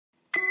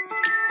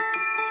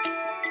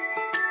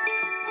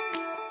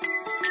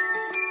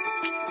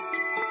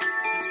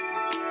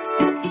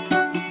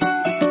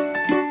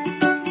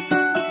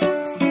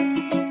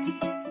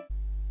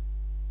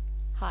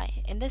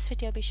this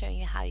video I'll be showing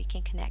you how you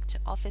can connect to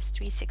Office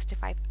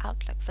 365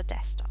 Outlook for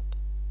desktop.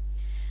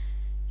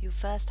 You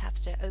first have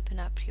to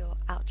open up your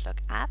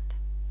Outlook app,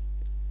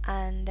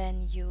 and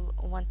then you'll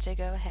want to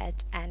go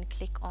ahead and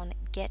click on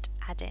Get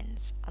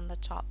Add-ins on the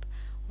top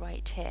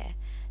right here.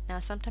 Now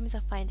sometimes I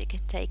find it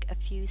can take a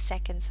few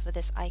seconds for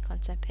this icon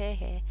to appear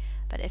here,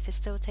 but if it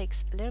still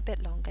takes a little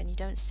bit longer and you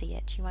don't see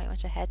it, you might want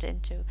to head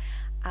into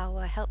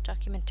our help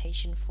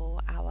documentation for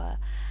our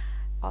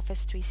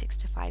Office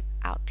 365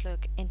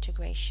 Outlook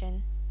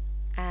integration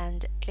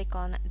and click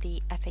on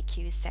the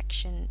FAQs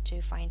section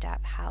to find out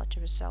how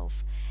to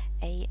resolve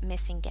a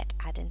missing Get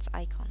Add-ins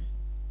icon.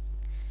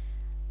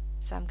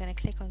 So I'm going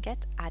to click on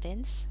Get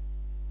Add-ins,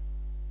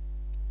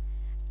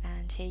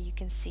 and here you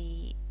can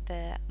see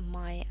the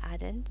My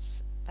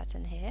Add-ins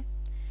button here,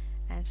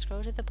 and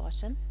scroll to the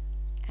bottom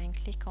and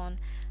click on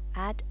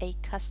Add a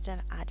Custom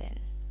Add-in.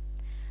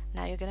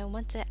 Now you're going to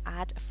want to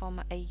add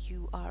from a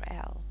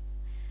URL.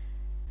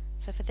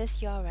 So for this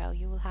URL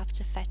you will have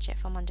to fetch it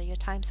from under your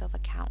TimeSolve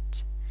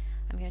account.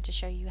 I'm going to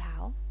show you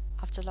how.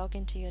 After log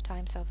into your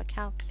TimeSolve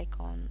account, click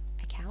on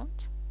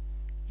Account,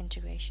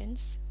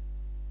 Integrations,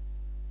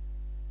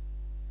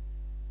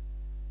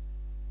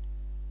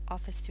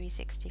 Office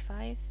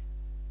 365,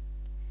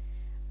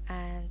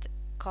 and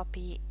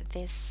copy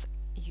this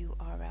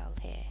URL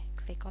here.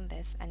 Click on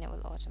this and it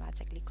will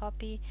automatically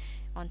copy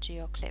onto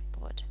your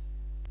clipboard.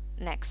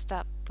 Next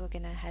up, we're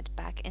going to head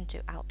back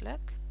into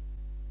Outlook,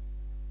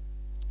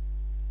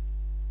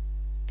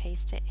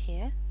 paste it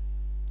here,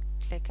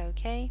 click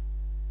OK,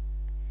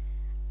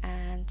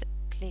 and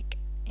click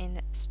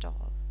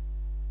Install.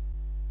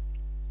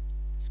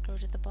 Scroll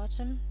to the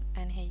bottom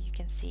and here you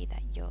can see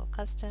that your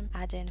custom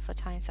add-in for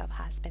TimeSolve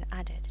has been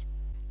added.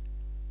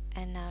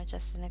 And now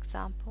just an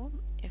example,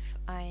 if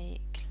I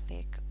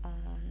click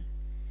on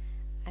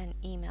an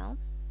email,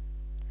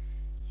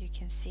 you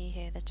can see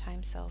here the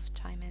TimeSolve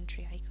time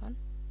entry icon.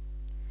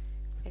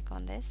 Click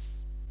on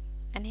this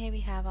and here we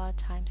have our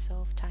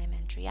TimeSolve time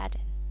entry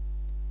add-in.